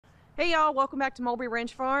Hey y'all, welcome back to Mulberry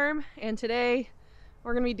Ranch Farm, and today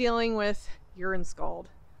we're going to be dealing with urine scald.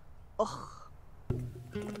 Ugh.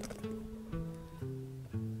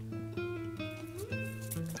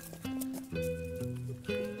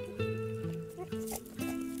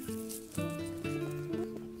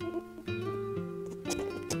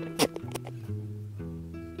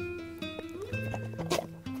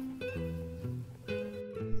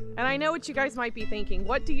 And I know what you guys might be thinking.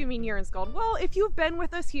 What do you mean urine scald? Well, if you've been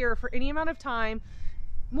with us here for any amount of time,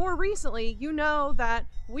 more recently, you know that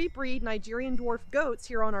we breed Nigerian dwarf goats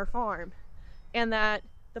here on our farm. And that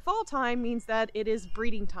the fall time means that it is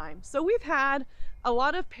breeding time. So we've had a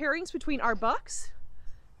lot of pairings between our bucks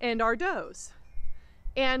and our does.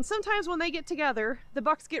 And sometimes when they get together, the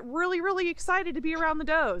bucks get really excited to be around the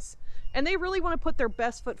does. And they really want to put their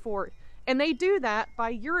best foot forward. And they do that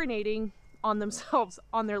by urinating on themselves,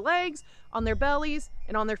 on their legs, on their bellies,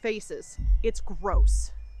 and on their faces. It's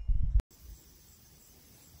gross.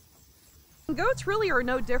 Goats really are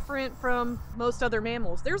no different from most other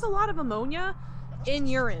mammals. There's a lot of ammonia in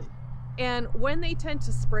urine, and when they tend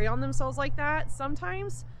to spray on themselves like that,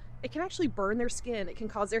 sometimes it can actually burn their skin. It can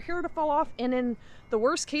cause their hair to fall off, and in the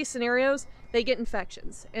worst case scenarios, they get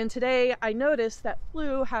infections. And today I noticed that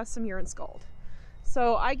Flu has some urine scald.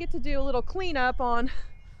 So I get to do a little cleanup on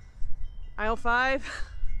aisle 5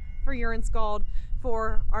 for urine scald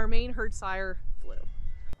for our main herd sire, Flu.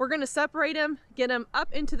 We're going to separate him, get him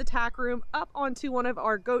up into the tack room, up onto one of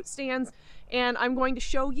our goat stands, and I'm going to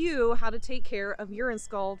show you how to take care of urine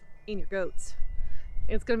scald in your goats.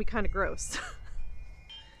 It's going to be kind of gross.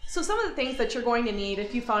 So some of the things that you're going to need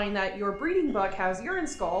if you find that your breeding buck has urine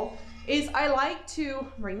scald is I like to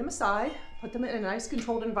bring them aside, put them in a nice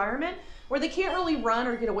controlled environment where they can't really run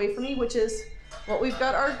or get away from me, which is what we've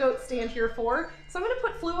got our goat stand here for. So I'm going to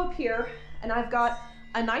put Flu up here, and I've got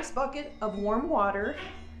a nice bucket of warm water.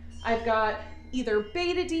 I've got either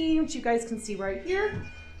betadine, which you guys can see right here.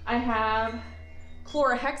 I have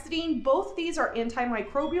chlorhexidine. Both these are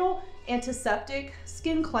antimicrobial, antiseptic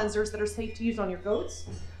skin cleansers that are safe to use on your goats,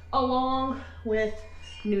 along with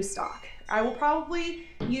new stock. I will probably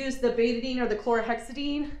use the betadine or the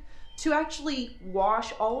chlorhexidine to actually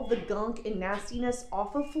wash all of the gunk and nastiness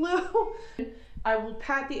off of Flu. I will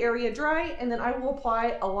pat the area dry, and then I will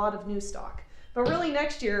apply a lot of new stock. But really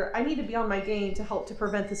next year, I need to be on my game to help to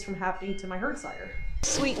prevent this from happening to my herd sire.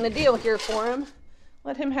 Sweeten the deal here for him.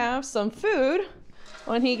 Let him have some food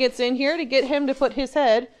when he gets in here to get him to put his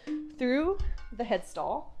head through the head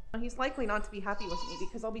stall. He's likely not to be happy with me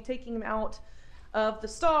because I'll be taking him out of the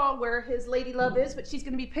stall where his lady love is, but she's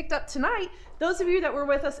going to be picked up tonight. Those of you that were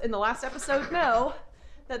with us in the last episode know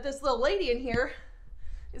that this little lady in here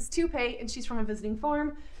is Toupee, and she's from a visiting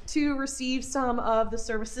farm to receive some of the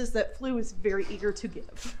services that Flu is very eager to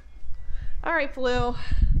give. All right, Flu,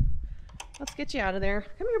 let's get you out of there.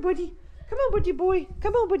 Come here, buddy. Come on, buddy boy.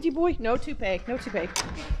 Come on, buddy boy. No Toupee, no Toupee.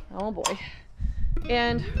 Oh boy.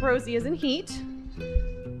 And Rosie is in heat.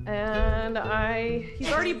 And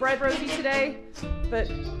he's already bred Rosie today, but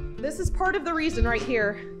this is part of the reason right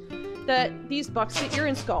here that these bucks get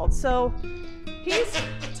urine scald. So he's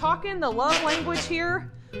talking the love language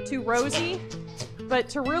here to Rosie, but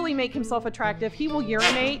to really make himself attractive, he will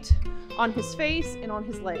urinate on his face and on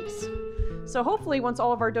his legs. So hopefully once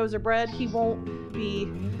all of our does are bred, he won't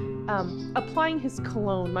be applying his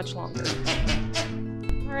cologne much longer.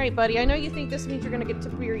 All right, buddy, I know you think this means you're gonna get to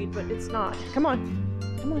breed, but it's not. Come on.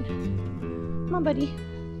 Come on. Come on, buddy.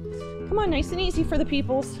 Come on, nice and easy for the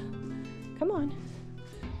peoples. Come on.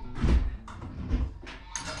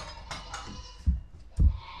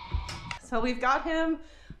 So we've got him,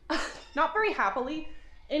 not very happily,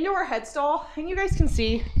 into our head stall. And you guys can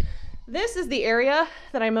see, this is the area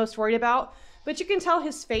that I'm most worried about. But you can tell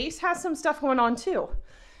his face has some stuff going on too.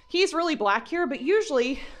 He's really black here, but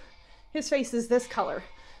usually his face is this color.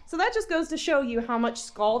 So that just goes to show you how much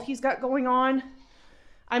scald he's got going on.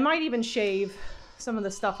 I might even shave some of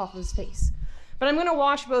the stuff off of his face. But I'm gonna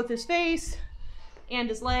wash both his face and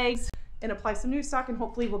his legs and apply some new stock, and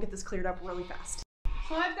hopefully we'll get this cleared up really fast.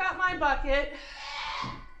 So I've got my bucket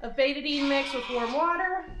of betadine mixed with warm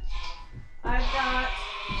water. I've got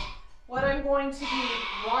what I'm going to be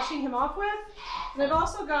washing him off with. And I've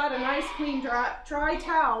also got a nice clean dry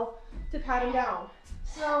towel to pat him down.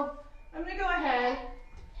 So I'm gonna go ahead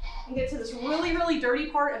and get to this really dirty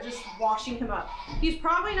part of just washing him up. He's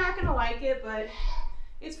probably not gonna like it, but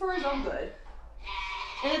it's for his own good.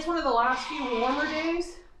 And it's one of the last few warmer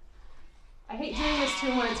days. I hate doing this to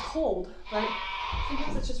him when it's cold, but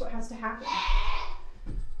sometimes it's just what has to happen.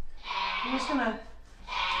 I'm just gonna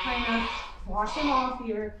kind of wash him off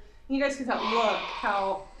here. You guys can tell, look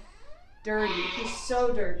how dirty. He's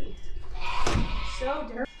so dirty. so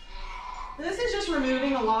dirty. This is just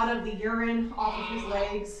removing a lot of the urine off of his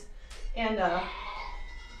legs and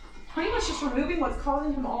pretty much just removing what's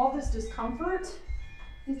causing him all this discomfort.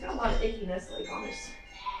 He's got a lot of ickiness like on his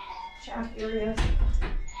shaft area.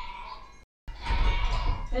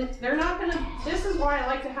 And they're not gonna, this is why I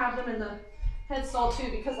like to have them in the head stall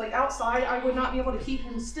too, because like outside I would not be able to keep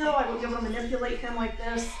him still. I wouldn't be able to manipulate him like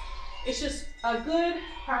this. It's just a good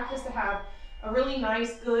practice to have a really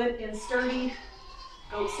nice, good and sturdy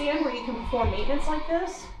goat stand where you can perform maintenance like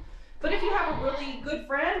this. But if you have a really good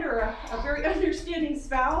friend or a very understanding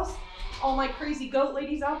spouse, all my crazy goat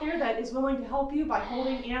ladies out there that is willing to help you by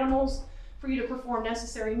holding animals for you to perform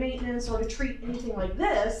necessary maintenance or to treat anything like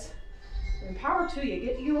this, then power to you.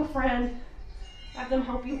 Get you a friend, have them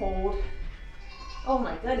help you hold. Oh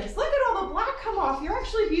my goodness, look at all the black come off. You're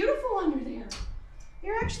actually beautiful under there.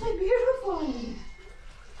 You're actually beautiful under there.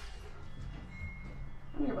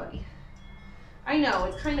 Come here, buddy. I know,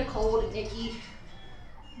 it's kind of cold and icky,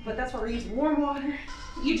 but that's why we're using warm water.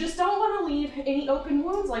 You just don't want to leave any open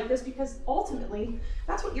wounds like this, because ultimately,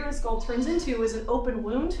 that's what urine scald turns into, is an open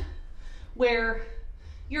wound where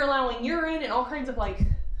you're allowing urine and all kinds of like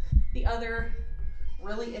the other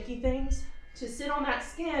really icky things to sit on that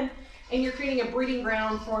skin, and you're creating a breeding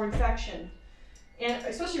ground for infection. And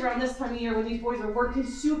especially around this time of year when these boys are working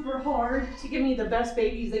super hard to give me the best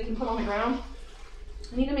babies they can put on the ground,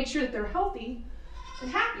 I need to make sure that they're healthy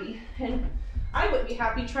and happy. And I wouldn't be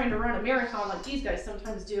happy trying to run a marathon like these guys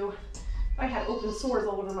sometimes do if I had open sores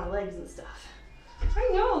all over my legs and stuff. I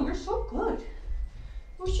know, you're so good.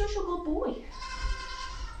 You're such a good boy.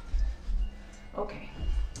 Okay,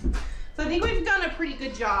 so I think we've done a pretty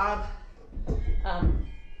good job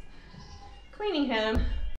cleaning him.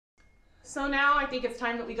 So now I think it's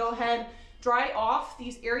time that we go ahead, dry off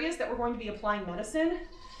these areas that we're going to be applying medicine.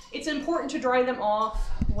 It's important to dry them off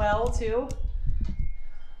well too.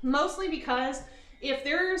 Mostly because if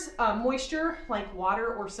there's moisture like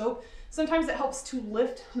water or soap, sometimes it helps to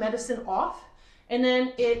lift medicine off, and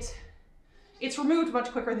then it's removed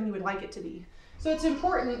much quicker than you would like it to be. So it's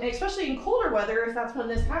important, especially in colder weather, if that's when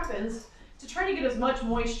this happens, to try to get as much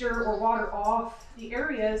moisture or water off the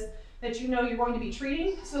areas that you know you're going to be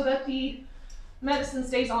treating, so that the medicine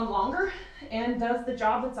stays on longer and does the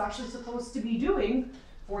job it's actually supposed to be doing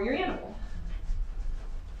for your animal.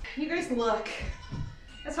 You guys look.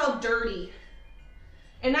 That's how dirty.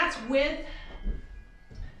 And that's with,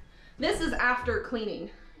 this is after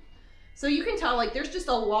cleaning. So you can tell like there's just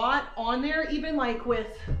a lot on there, even like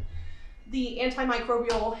with the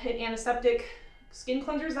antimicrobial and antiseptic skin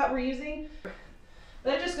cleansers that we're using.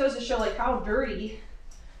 That just goes to show like how dirty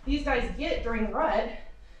these guys get during rut.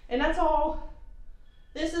 And that's all,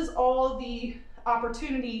 this is all the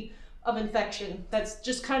opportunity of infection that's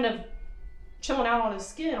just kind of chilling out on his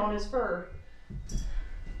skin, on his fur.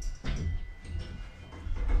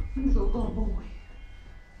 You go, good boy.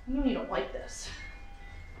 I know you don't like this,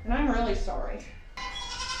 and I'm really sorry.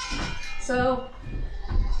 So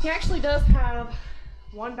he actually does have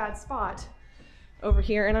one bad spot over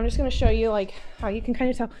here, and I'm just going to show you like how you can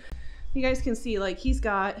kind of tell. You guys can see like he's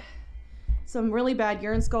got some really bad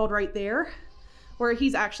urine scald right there, where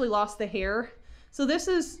he's actually lost the hair. So this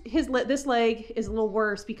is this leg is a little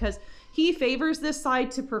worse because he favors this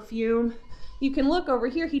side to perfume. You can look over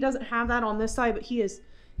here, he doesn't have that on this side, but he's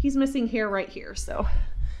missing hair right here. So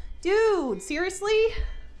dude, seriously?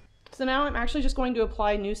 So now I'm actually just going to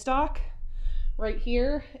apply new stock right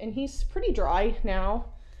here, and he's pretty dry now.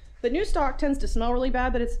 But new stock tends to smell really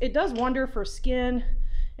bad, but it does wonder for skin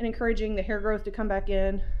and encouraging the hair growth to come back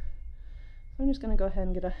in. So I'm just gonna go ahead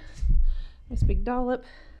and get a nice big dollop.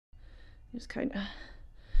 Just kind of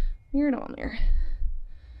smear it on there.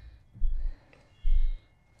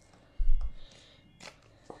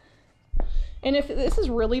 And if this is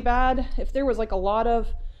really bad, if there was like a lot of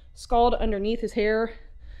scald underneath his hair,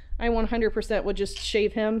 I 100% would just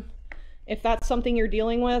shave him. If that's something you're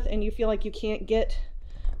dealing with and you feel like you can't get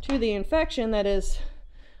to the infection that is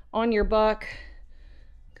on your buck,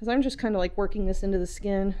 because I'm just kind of like working this into the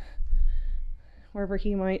skin wherever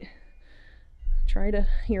he might try to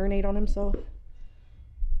urinate on himself.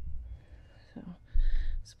 So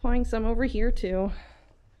just applying some over here too.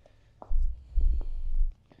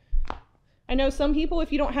 I know some people,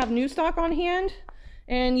 if you don't have new stock on hand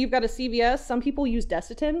and you've got a CVS, some people use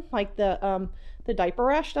Desitin, like the diaper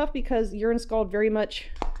rash stuff, because urine scald very much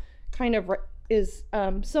kind of is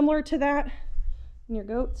similar to that in your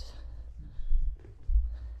goats.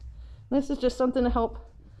 This is just something to help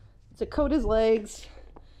to coat his legs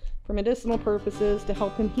for medicinal purposes, to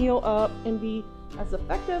help him heal up and be as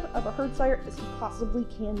effective of a herd sire as he possibly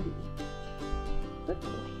can be. Good boy.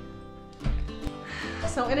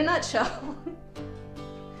 So in a nutshell,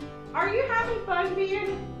 are you having fun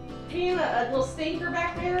being a little stinker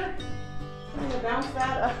back there? I'm gonna bounce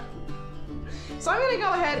that up. So I'm gonna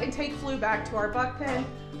go ahead and take Flu back to our buck pen.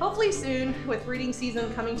 Hopefully soon, with breeding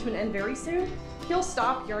season coming to an end very soon, he'll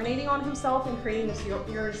stop urinating on himself and creating this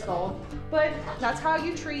urine scald. But that's how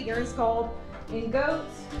you treat urine scald in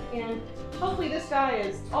goats, and hopefully this guy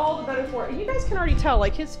is all the better for it. And you guys can already tell,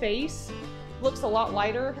 like, his face looks a lot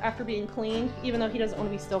lighter after being cleaned, even though he doesn't want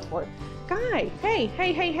to be still for it. Guy, hey,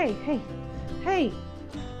 hey, hey, hey, hey, hey.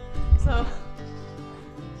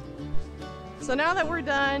 So now that we're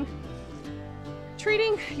done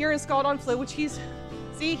treating urine scald on Flu, which he's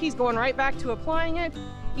going right back to applying it.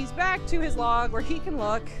 He's back to his log where he can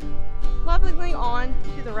look lovingly on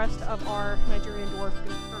to the rest of our Nigerian Dwarf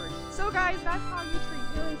Goat herd. So guys, that's how you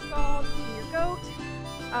treat urine scald in your goat.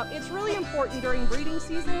 It's really important during breeding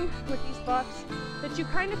season with these bucks that you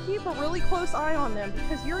kind of keep a really close eye on them,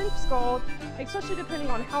 because urine scald, especially depending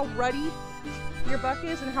on how ruddy your buck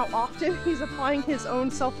is and how often he's applying his own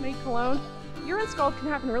self-made cologne, urine scald can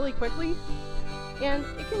happen really quickly, and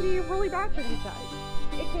it can be really bad for these guys.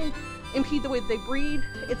 It can impede the way that they breed.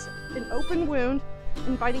 It's an open wound,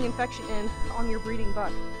 inviting infection in on your breeding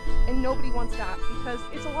buck, and nobody wants that, because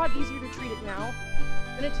it's a lot easier to treat it now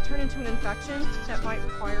than it to turn into an infection that might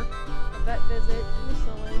require a vet visit,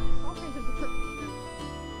 penicillin, all kinds of different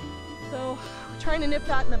things. So we're trying to nip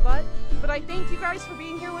that in the butt. But I thank you guys for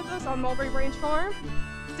being here with us on Mulberry Branch Farm.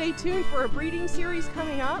 Stay tuned for a breeding series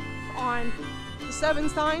coming up on the 7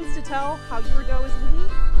 signs to tell how your doe is in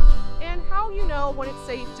heat, and how you know when it's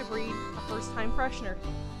safe to breed a first-time freshener.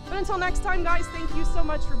 But until next time, guys, thank you so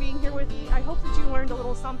much for being here with me. I hope that you learned a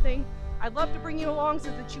little something. I'd love to bring you along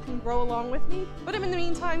so that you can grow along with me. But in the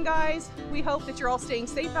meantime, guys, we hope that you're all staying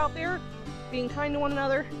safe out there, being kind to one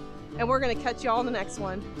another, and we're gonna catch you all in the next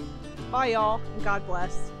one. Bye, y'all, and God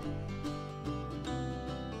bless.